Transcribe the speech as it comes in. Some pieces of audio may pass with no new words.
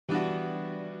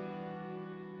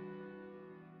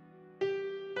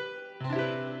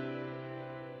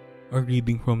A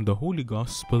reading from the Holy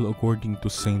Gospel according to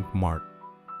Saint Mark.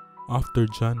 After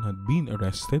John had been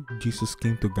arrested, Jesus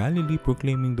came to Galilee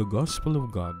proclaiming the gospel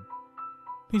of God.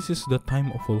 This is the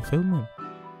time of fulfillment.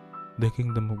 The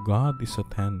kingdom of God is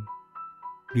at hand.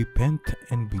 Repent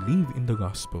and believe in the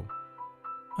gospel.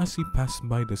 As he passed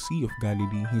by the Sea of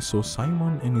Galilee, he saw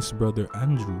Simon and his brother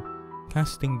Andrew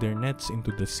casting their nets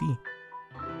into the sea.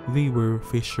 They were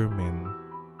fishermen.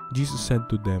 Jesus said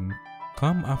to them,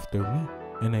 "Come after me,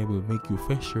 and I will make you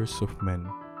fishers of men."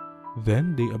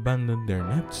 Then they abandoned their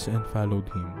nets and followed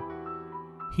him.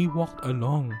 He walked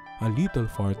along a little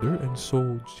farther and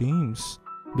saw James,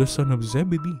 the son of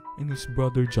Zebedee, and his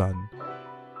brother John.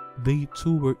 They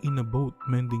too were in a boat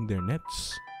mending their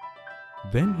nets.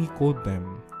 Then he called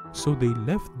them, so they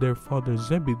left their father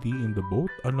Zebedee in the boat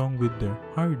along with their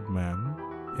hired man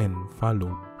and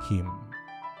followed him.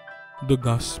 The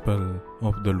Gospel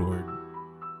of the Lord.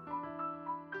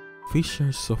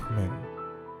 Fishers of men.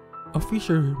 A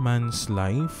fisherman's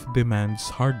life demands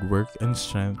hard work and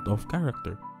strength of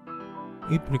character.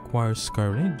 It requires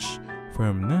courage,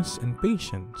 firmness, and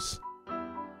patience.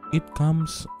 It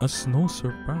comes as no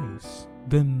surprise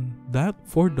then that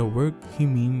for the work he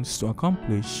means to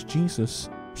accomplish, Jesus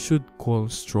should call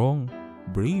strong,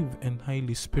 brave, and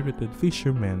highly spirited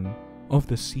fishermen of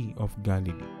the Sea of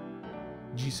Galilee.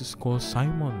 Jesus calls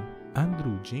Simon,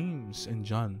 Andrew, James, and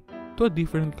John to a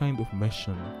different kind of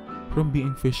mission, from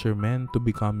being fishermen to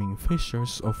becoming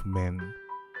fishers of men.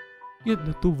 Yet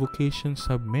the two vocations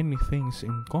have many things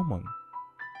in common.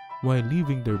 While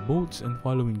leaving their boats and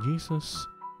following Jesus,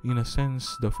 in a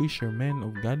sense, the fishermen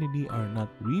of Galilee are not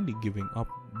really giving up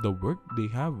the work they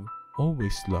have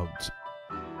always loved.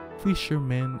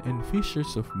 Fishermen and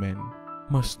fishers of men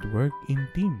must work in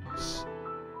teams.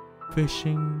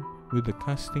 Fishing with the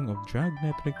casting of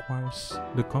dragnet requires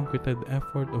the concerted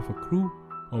effort of a crew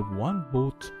of one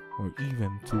boat or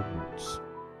even two boats.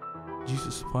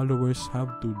 Jesus' followers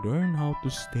have to learn how to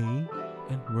stay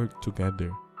and work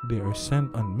together. They are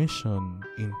sent on mission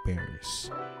in pairs.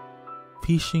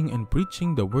 Fishing and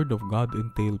preaching the word of God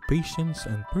entail patience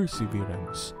and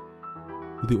perseverance.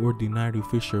 The ordinary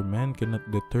fisherman cannot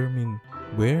determine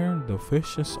where the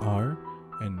fishes are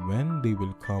and when they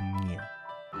will come near.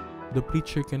 The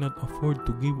preacher cannot afford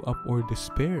to give up or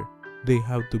despair. They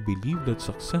have to believe that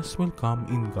success will come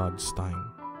in God's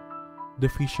time. The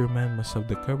fisherman must have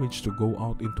the courage to go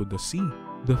out into the sea.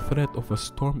 The threat of a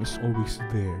storm is always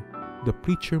there. The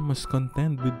preacher must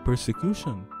contend with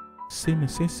persecution,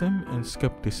 cynicism, and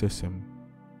skepticism.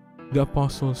 The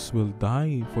apostles will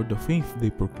die for the faith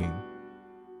they proclaim.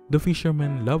 The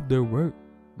fishermen love their work.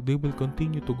 They will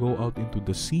continue to go out into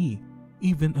the sea,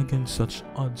 even against such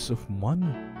odds of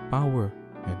money, power,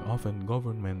 and often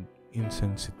government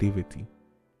insensitivity.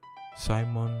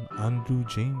 Simon, Andrew,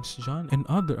 James, John, and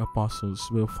other apostles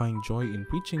will find joy in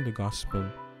preaching the gospel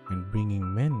and bringing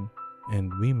men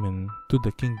and women to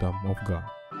the kingdom of God.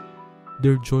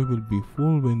 Their joy will be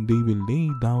full when they will lay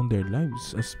down their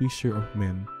lives as fishers of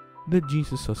men that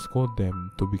Jesus has called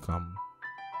them to become.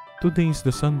 Today is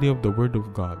the Sunday of the Word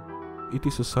of God. It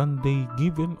is a Sunday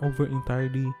given over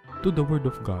entirely to the Word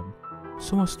of God,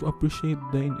 so as to appreciate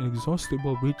the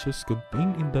inexhaustible riches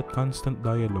contained in that constant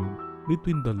dialogue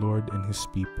between the Lord and His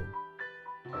people.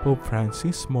 Pope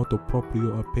Francis, Motu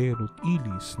Proprio Aperut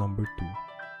Ilis, number 2.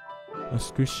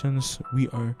 As Christians, we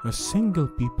are a single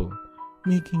people,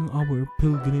 making our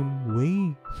pilgrim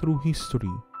way through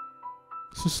history,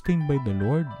 sustained by the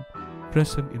Lord,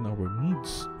 present in our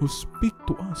needs, who speak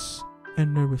to us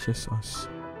and nourishes us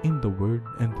in the Word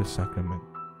and the Sacrament.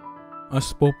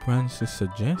 As Pope Francis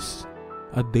suggests,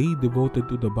 a day devoted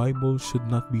to the Bible should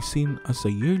not be seen as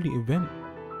a yearly event,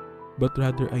 but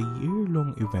rather a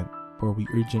year-long event, for we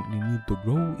urgently need to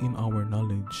grow in our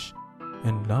knowledge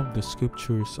and love the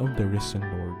Scriptures of the risen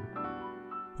Lord,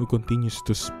 who continues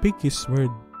to speak His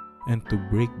word and to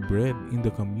break bread in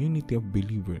the community of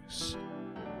believers.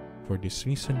 For this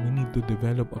reason, we need to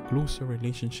develop a closer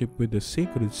relationship with the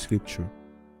sacred Scripture.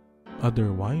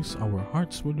 Otherwise, our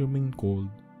hearts will remain cold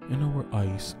and our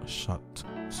eyes shut,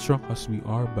 struck as we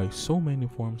are by so many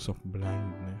forms of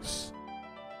blindness.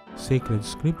 Sacred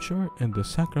Scripture and the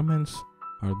sacraments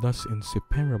are thus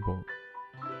inseparable.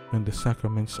 When the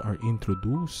sacraments are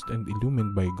introduced and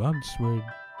illumined by God's Word,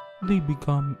 they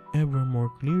become ever more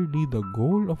clearly the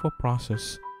goal of a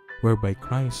process whereby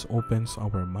Christ opens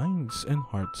our minds and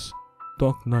hearts to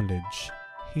acknowledge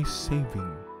His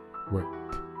saving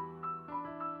work.